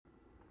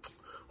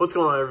What's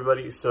going on,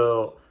 everybody?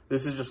 So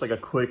this is just like a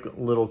quick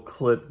little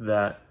clip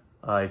that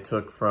I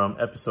took from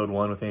episode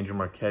 1 with Andrew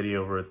Marchetti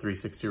over at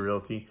 360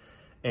 Realty.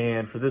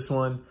 And for this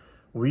one,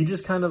 we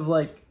just kind of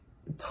like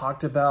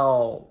talked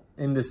about,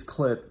 in this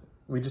clip,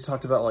 we just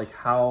talked about like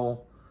how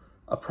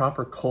a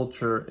proper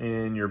culture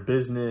in your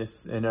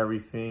business and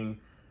everything,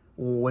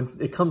 when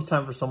it comes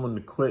time for someone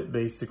to quit,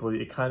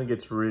 basically, it kind of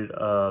gets rid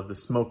of the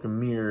smoke and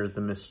mirrors,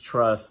 the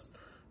mistrust,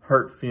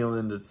 hurt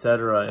feelings,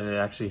 etc. And it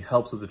actually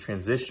helps with the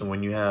transition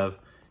when you have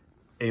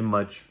a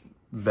much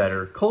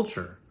better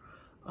culture.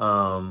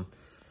 So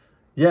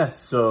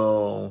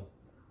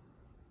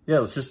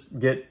let's just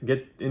get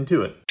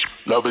into it.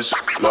 Love is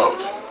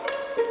love.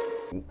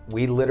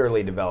 We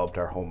literally developed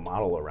our whole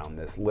model around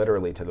this,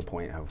 literally to the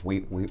point of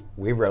we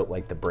wrote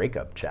like the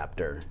breakup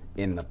chapter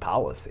in the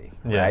policy,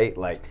 right?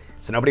 Like,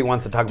 so nobody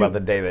wants to talk about the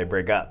day they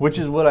break up. Which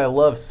is what I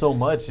love so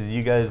much is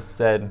you guys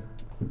said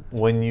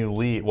when you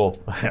leave, well,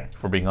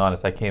 for being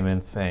honest, I came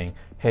in saying,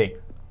 hey,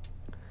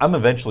 I'm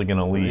eventually going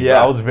to leave. Yeah.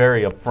 I was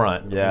very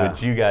upfront,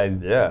 which you guys,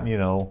 you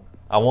know,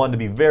 I wanted to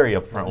be very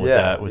upfront with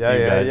that with you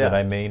guys that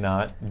I may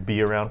not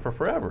be around for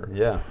forever.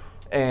 Yeah.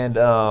 And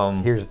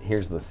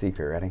here's the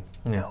secret, ready?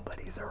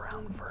 Nobody's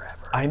around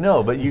forever. I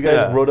know, but you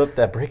guys wrote up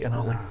that break, and I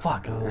was like,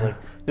 fuck. I was like,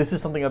 this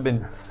is something I've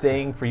been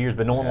saying for years,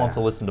 but no one wants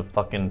to listen to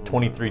fucking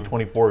 23,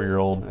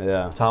 24-year-old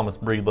Thomas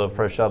Breedlove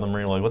fresh out of the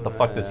Marine. Like, what the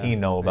fuck does he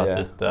know about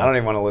this stuff? I don't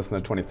even want to listen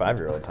to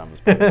 25-year-old Thomas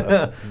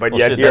Breedlove. But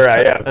yet, shit, here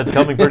I am. That's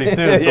coming pretty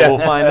soon, so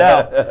we'll find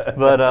out.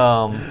 But,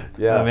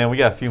 man, we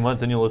got a few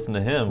months, and you'll listen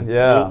to him.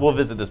 Yeah. We'll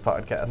visit this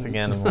podcast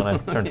again when I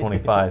turn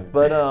 25.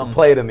 But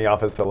play it in the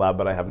office so loud,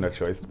 but I have no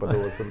choice but to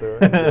listen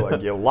to it. You're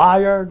like, you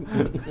liar.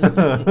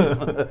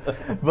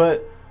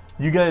 But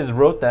you guys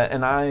wrote that,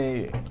 and now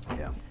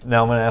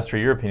I'm going to ask for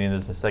your opinion in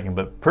just a second,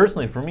 but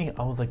personally for me,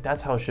 I was like,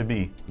 that's how it should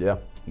be. Yeah,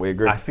 we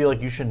agree. I feel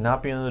like you should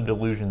not be under the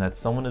delusion that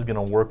someone is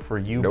going to work for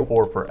you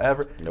for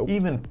forever.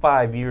 Even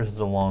 5 years is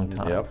a long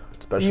time. Yep,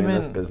 especially in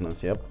this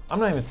business, I'm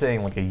not even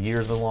saying like a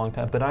year is a long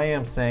time, but I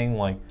am saying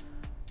like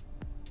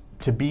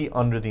to be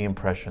under the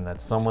impression that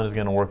someone is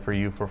going to work for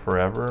you for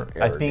forever.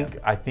 Arrogant.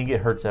 I think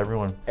it hurts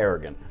everyone.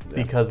 Arrogant.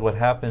 Because what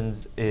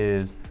happens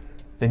is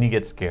then you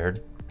get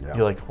scared. Yeah.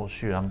 You're like, well,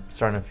 shoot, I'm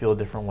starting to feel a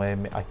different way.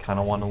 I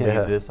kind of want to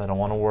leave this. I don't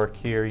want to work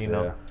here, you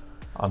know.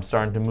 I'm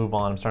starting to move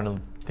on. I'm starting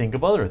to think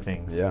of other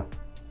things. Yeah.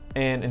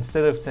 And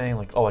instead of saying,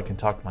 like, oh, I can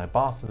talk to my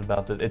bosses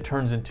about this, it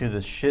turns into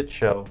this shit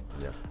show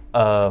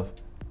of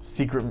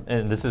secret,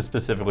 and this is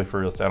specifically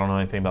for real estate. I don't know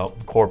anything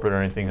about corporate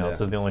or anything else.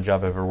 This is the only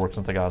job I've ever worked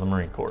since I got out of the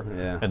Marine Corps.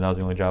 Yeah. And that was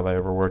the only job I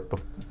ever worked.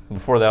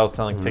 Before that, I was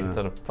selling tickets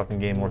at a fucking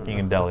game, working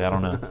in Delhi. I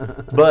don't know.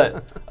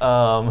 But,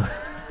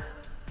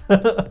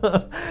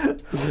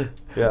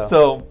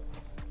 so,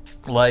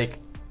 like,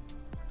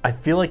 I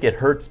feel like it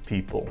hurts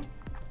people.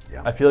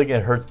 Yeah. I feel like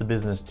it hurts the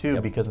business too,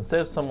 because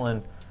instead of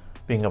someone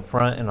being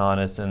upfront and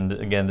honest, and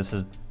again, this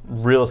is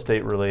real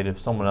estate related,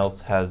 if someone else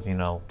has, you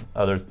know,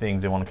 other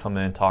things they want to come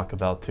in and talk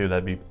about too,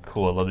 that'd be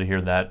cool. I'd love to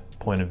hear that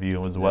point of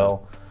view as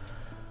well.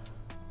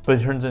 But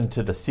it turns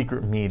into the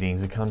secret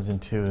meetings. It comes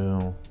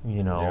into,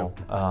 you know,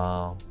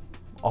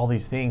 all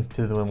these things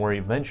to the one where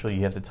eventually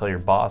you have to tell your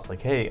boss,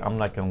 like, hey, I'm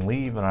not going to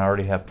leave, and I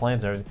already have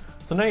plans and everything.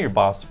 So now your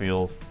boss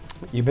feels...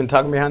 You've been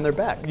talking behind their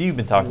back. You've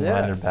been talking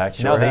behind their back.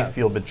 Sure now they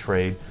feel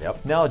betrayed.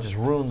 Yep. Now it just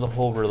ruins the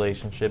whole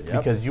relationship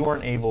because you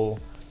weren't able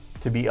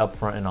to be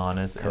upfront and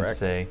honest and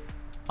say,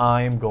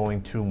 I'm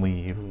going to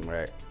leave.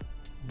 Right.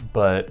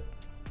 But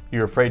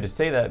you're afraid to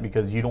say that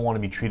because you don't want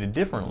to be treated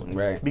differently.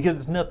 Right. Because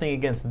it's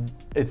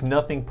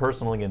nothing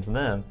personal against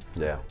them.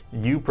 Yeah.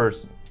 You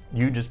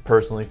just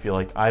personally feel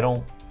like I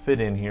don't fit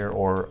in here,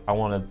 or I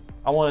want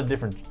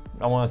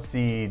to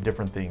see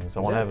different things. I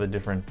want to have a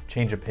different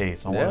change of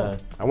pace. I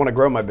want to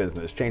grow my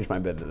business, change my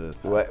business,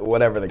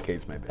 whatever the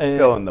case may be.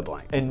 Fill in the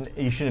blank. And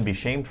you shouldn't be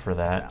shamed for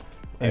that.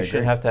 No, you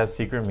shouldn't have to have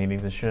secret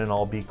meetings. It shouldn't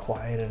all be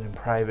quiet and in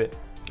private.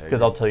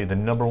 Because I'll tell you, the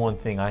number one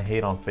thing I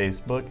hate on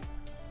Facebook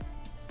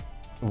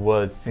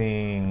was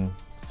seeing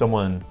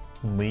someone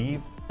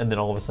leave and then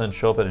all of a sudden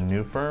show up at a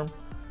new firm,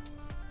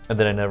 and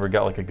then I never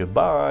got like a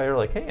goodbye or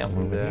like, hey, I'm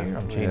moving here,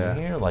 I'm changing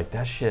here. Like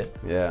that shit.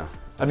 Yeah.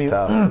 I mean,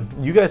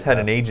 you guys had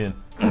an agent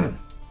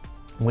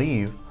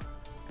leave,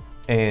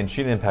 and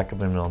she didn't pack up in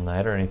the middle of the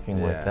night or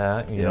anything like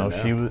that. You know,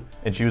 she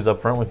was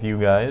upfront with you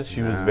guys.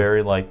 She was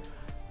very like,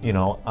 you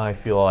know, I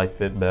feel I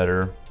fit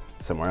better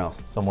somewhere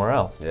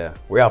else. Yeah.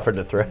 We offered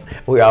to throw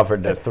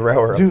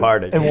her a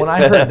party. And when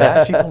I heard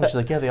that, she told me, she's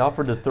like, yeah, they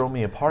offered to throw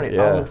me a party.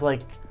 I was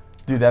like,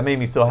 dude, that made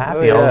me so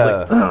happy.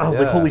 I was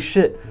like, holy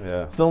shit.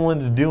 Yeah.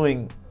 Someone's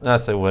doing, not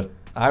say what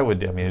I would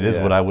do. I mean, it is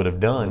what I would have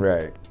done.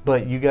 Right.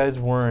 But you guys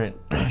weren't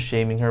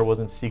shaming her. It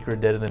wasn't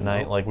secret dead in the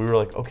night. Like, we were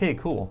like, okay,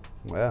 cool.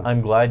 Yeah.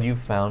 I'm glad you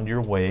found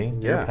your way,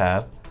 your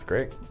path. It's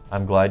great.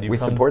 I'm glad we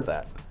support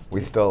that.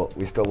 We still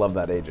love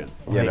that agent.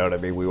 You know what I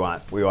mean? We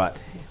want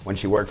when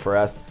she worked for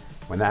us,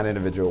 when that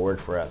individual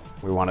worked for us,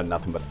 we wanted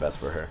nothing but the best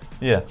for her.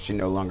 Yeah. She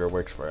no longer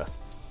works for us.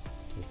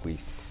 We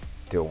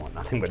still want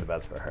nothing but the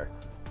best for her.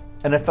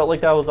 And I felt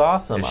like that was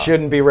awesome. It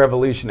shouldn't be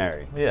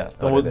revolutionary. Yeah.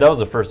 And that was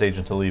the first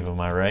agent to leave,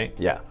 am I right?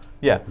 Yeah.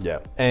 Yeah. Yeah.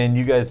 And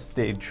you guys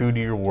stayed true to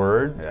your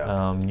word.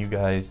 Yeah. You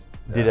guys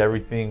did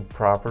everything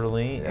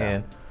properly.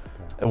 Yeah.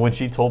 And when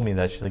she told me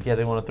that, she's like, yeah,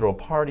 they want to throw a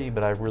party,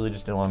 but I really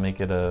just didn't want to make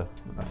it a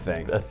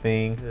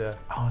thing. Yeah.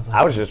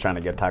 I was just trying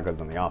to get tacos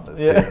in the office.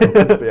 Yeah. Too,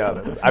 let's be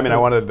honest. I mean, I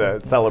wanted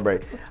to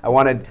celebrate.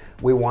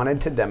 We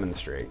wanted to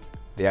demonstrate.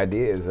 The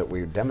idea is that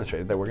we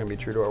demonstrated that we're going to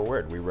be true to our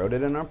word. We wrote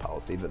it in our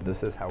policy that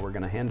this is how we're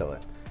going to handle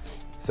it.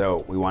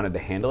 So we wanted to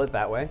handle it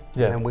that way.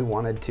 Yeah. And we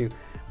wanted to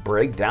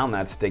break down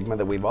that stigma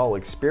that we've all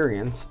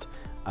experienced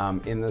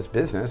in this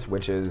business,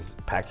 which is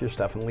pack your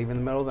stuff and leave in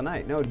the middle of the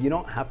night. No, you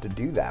don't have to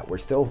do that. We're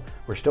still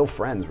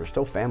friends. We're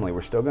still family.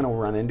 We're still going to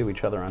run into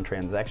each other on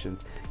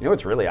transactions. You know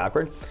what's really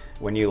awkward?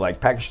 When you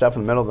like pack your stuff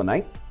in the middle of the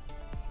night,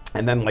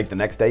 and then like the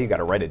next day you got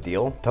to write a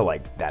deal to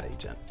like that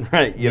agent,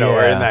 right? You know,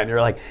 or in that, and you're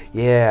like,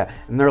 yeah,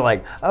 and they're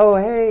like, oh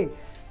hey,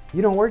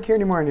 you don't work here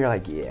anymore, and you're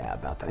like, yeah,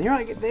 about that. And you're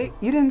like,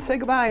 you didn't say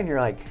goodbye, and you're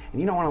like,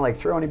 and you don't want to like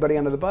throw anybody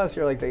under the bus.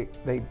 You're like,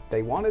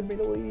 they wanted me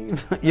to leave.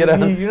 You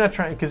know, you're not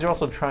trying, because you're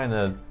also trying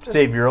to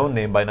save your own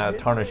name by not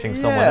tarnishing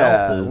someone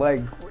else's.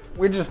 Like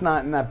we're just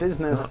not in that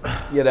business.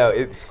 You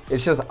know,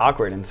 it's just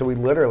awkward. And so we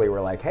literally were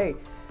like, hey,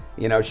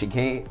 you know,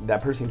 that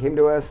person came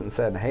to us and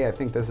said, hey, I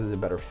think this is a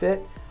better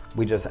fit.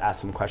 We just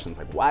asked some questions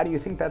like, why do you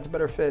think that's a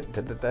better fit?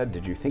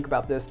 Did you think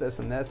about this, this,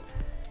 and this?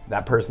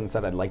 That person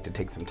said, I'd like to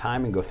take some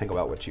time and go think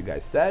about what you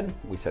guys said.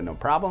 We said, no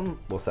problem.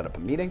 We'll set up a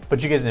meeting.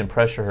 But you guys didn't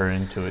pressure her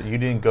into it. You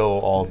didn't go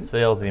all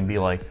salesy and be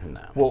like,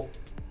 well,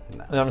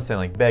 no. I'm saying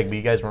like beg, but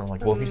you guys weren't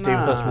like, well, if you stay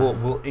with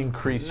us, we'll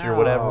increase your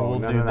whatever. We'll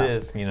do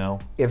this, you know.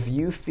 If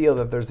you feel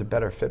that there's a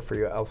better fit for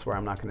you elsewhere,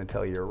 I'm not going to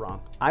tell you you're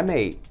wrong.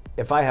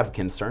 If I have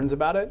concerns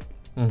about it,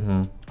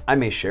 I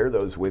may share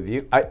those with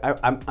you.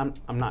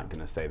 I'm not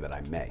going to say that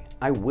I may.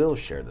 I will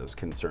share those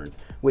concerns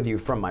with you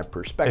from my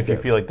perspective. If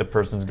you feel like the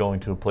person's going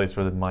to a place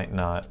where they might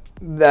not.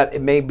 That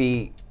it may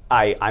be,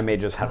 I may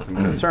just have some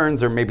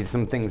concerns, or maybe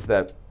some things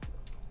that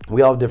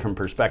we all have different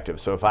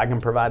perspectives. So if I can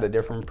provide a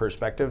different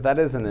perspective, that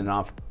isn't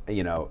enough,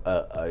 you know,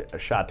 a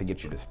shot to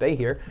get you to stay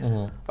here.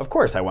 Of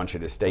course, I want you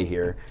to stay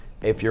here.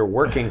 If you're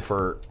working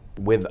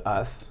with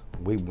us,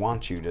 we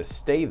want you to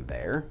stay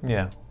there.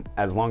 Yeah.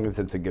 As long as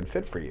it's a good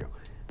fit for you.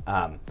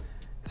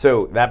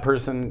 So that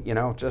person, you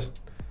know, just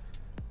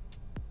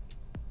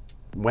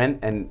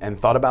went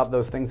and thought about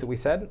those things that we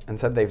said and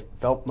said they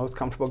felt most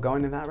comfortable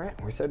going in that route.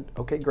 And we said,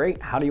 okay,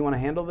 great. How do you want to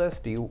handle this?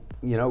 Do you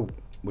know,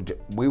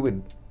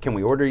 can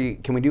we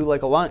do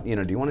like a lunch? You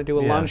know, do you want to do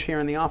a lunch here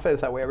in the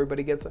office? That way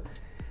everybody gets it.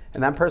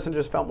 And that person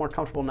just felt more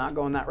comfortable not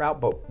going that route.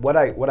 But what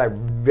I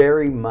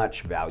very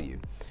much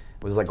valued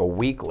was like a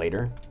week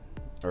later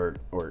or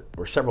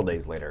several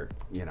days later,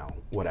 you know,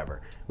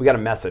 whatever. We got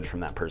a message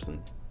from that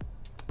person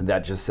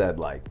that just said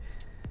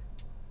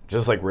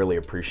just really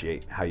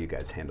appreciate how you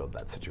guys handled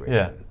that situation.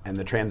 Yeah. And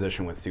the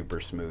transition was super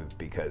smooth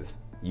because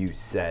you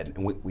said,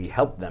 and we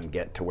helped them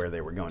get to where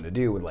they were going to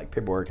do with like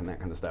paperwork and that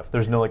kind of stuff.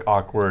 There's no like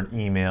awkward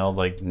emails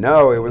like.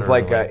 No, it was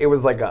like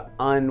a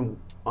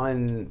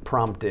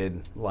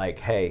unprompted like,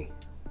 hey,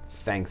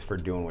 thanks for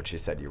doing what you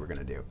said you were going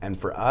to do. And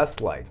for us,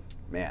 like,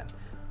 man,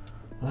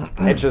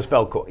 it just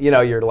felt cool. You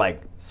know, you're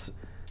like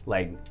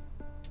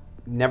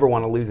never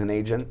want to lose an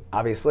agent.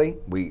 Obviously,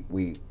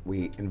 we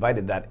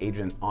invited that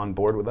agent on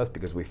board with us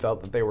because we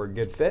felt that they were a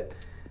good fit.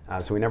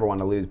 So we never want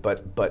to lose,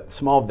 but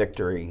small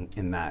victory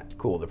in that.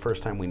 Cool. The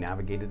first time we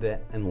navigated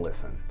it, and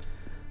listen,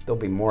 there'll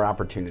be more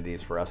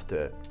opportunities for us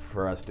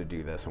to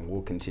do this, and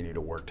we'll continue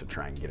to work to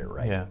try and get it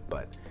right. Yeah.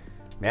 But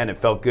man, it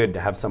felt good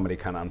to have somebody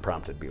kind of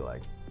unprompted be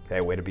like,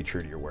 "Hey, way to be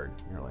true to your word."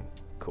 And you're like,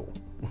 "Cool."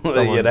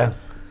 Someone, you know?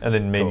 And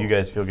then made you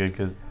guys feel good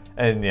just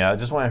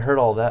when I heard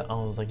all that, I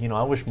was like, you know,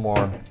 I wish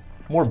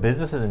more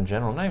businesses in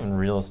general, not even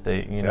real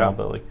estate, you know,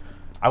 but like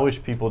I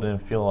wish people didn't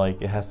feel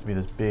like it has to be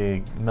this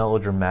big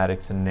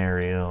melodramatic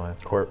scenario.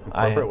 And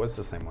corporate was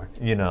the same way.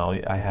 You know,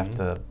 I have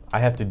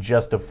to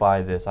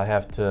justify this. I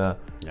have to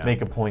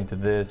make a point to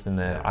this, and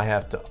then I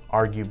have to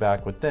argue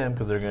back with them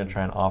because they're going to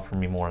try and offer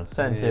me more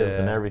incentives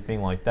and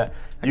everything like that.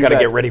 I got to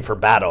get ready for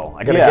battle.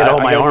 I got to get all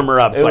my armor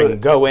up so I can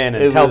go in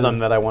and tell them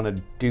that I want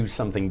to do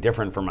something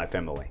different for my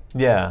family.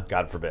 Yeah.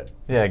 God forbid.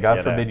 Yeah,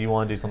 God forbid you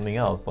want to do something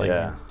else. Like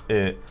I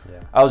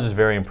was just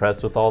very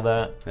impressed with all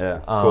that. Yeah,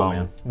 it's cool,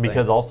 man.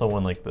 Because also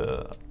when like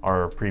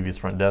our previous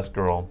front desk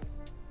girl,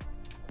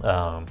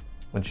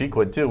 when she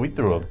quit too, we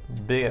threw a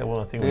big,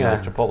 I think we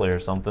had Chipotle or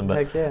something,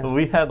 but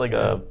we had like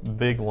a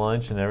big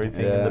lunch and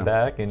everything in the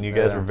back, and you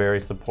guys were very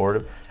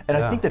supportive. And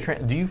I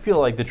think do you feel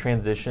like the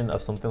transition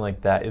of something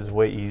like that is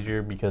way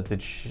easier because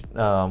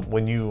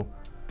when you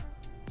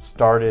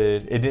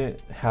started, it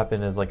didn't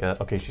happen as like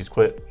okay, she's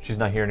quit, she's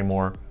not here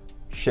anymore.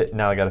 Shit,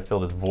 now I got to fill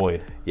this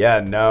void.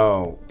 Yeah,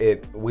 no,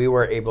 we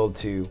were able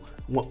to,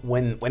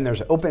 when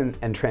there's open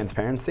and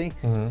transparency,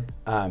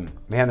 man,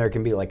 there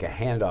can be like a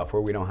handoff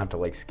where we don't have to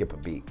like skip a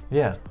beat.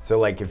 Yeah. So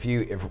like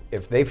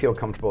if they feel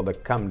comfortable to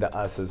come to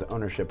us as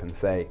ownership and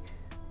say,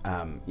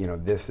 you know,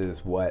 this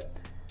is what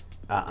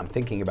I'm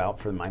thinking about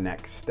for my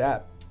next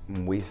step,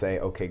 and we say,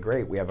 okay,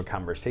 great, we have a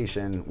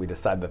conversation, we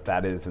decide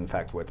that is in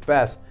fact what's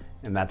best,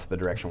 and that's the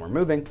direction we're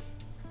moving.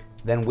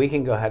 then we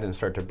can go ahead and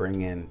start to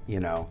bring in,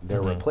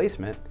 their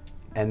replacement,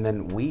 and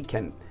then we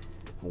can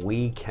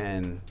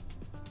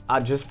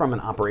just from an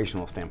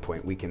operational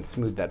standpoint, we can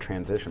smooth that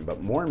transition.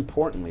 But more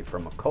importantly,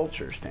 from a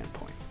culture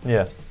standpoint,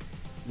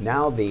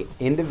 now the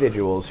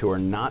individuals who are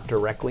not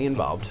directly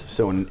involved,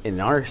 so in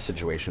our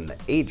situation, the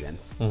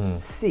agents,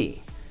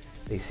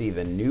 they see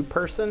the new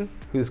person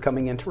who's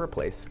coming in to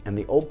replace and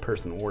the old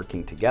person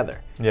working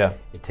together. Yeah.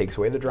 It takes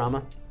away the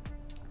drama.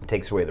 It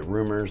takes away the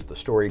rumors, the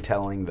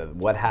storytelling, the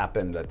what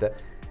happened,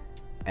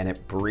 and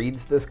it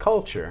breeds this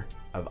culture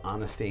of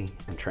honesty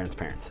and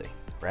transparency,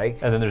 right?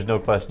 And then there's no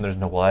question. There's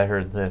no, well, I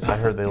heard this. I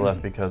heard they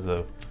left because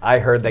of... I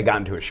heard they got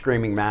into a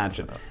screaming match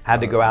and had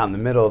to go out in the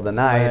middle of the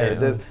night. Or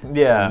this.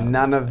 Yeah.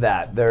 None of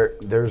that.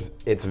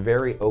 It's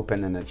very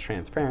open and it's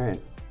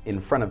transparent in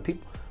front of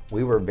people.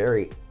 We were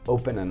very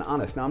open and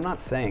honest. Now, I'm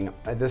not saying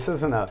this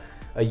isn't a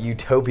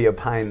utopia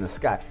pie in the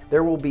sky.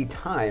 There will be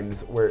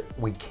times where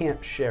we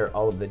can't share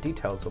all of the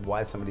details of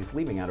why somebody's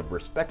leaving out of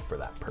respect for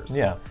that person.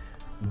 Yeah.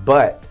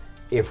 But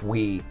if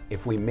we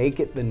make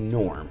it the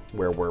norm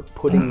where we're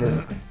putting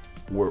this,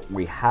 where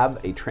we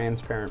have a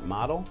transparent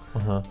model,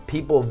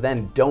 people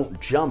then don't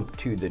jump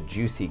to the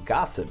juicy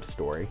gossip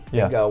story.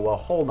 They go, well,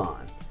 hold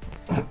on.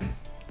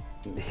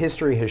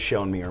 History has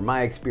shown me, or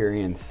my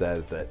experience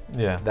says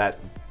that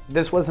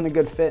this wasn't a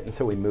good fit, and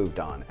so we moved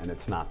on, and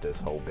it's not this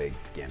whole big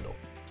scandal.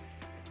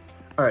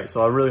 All right,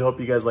 so I really hope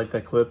you guys like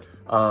that clip.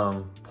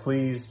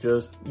 Please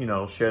just,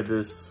 share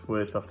this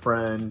with a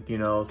friend,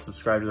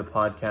 subscribe to the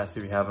podcast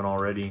if you haven't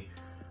already.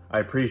 I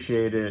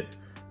appreciate it.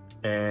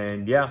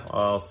 And yeah,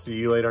 I'll see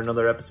you later on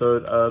another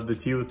episode of The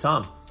Tea with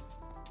Tom.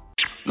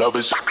 Love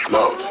is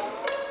love.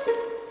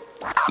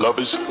 Love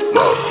is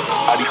love.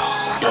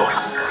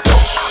 Adios.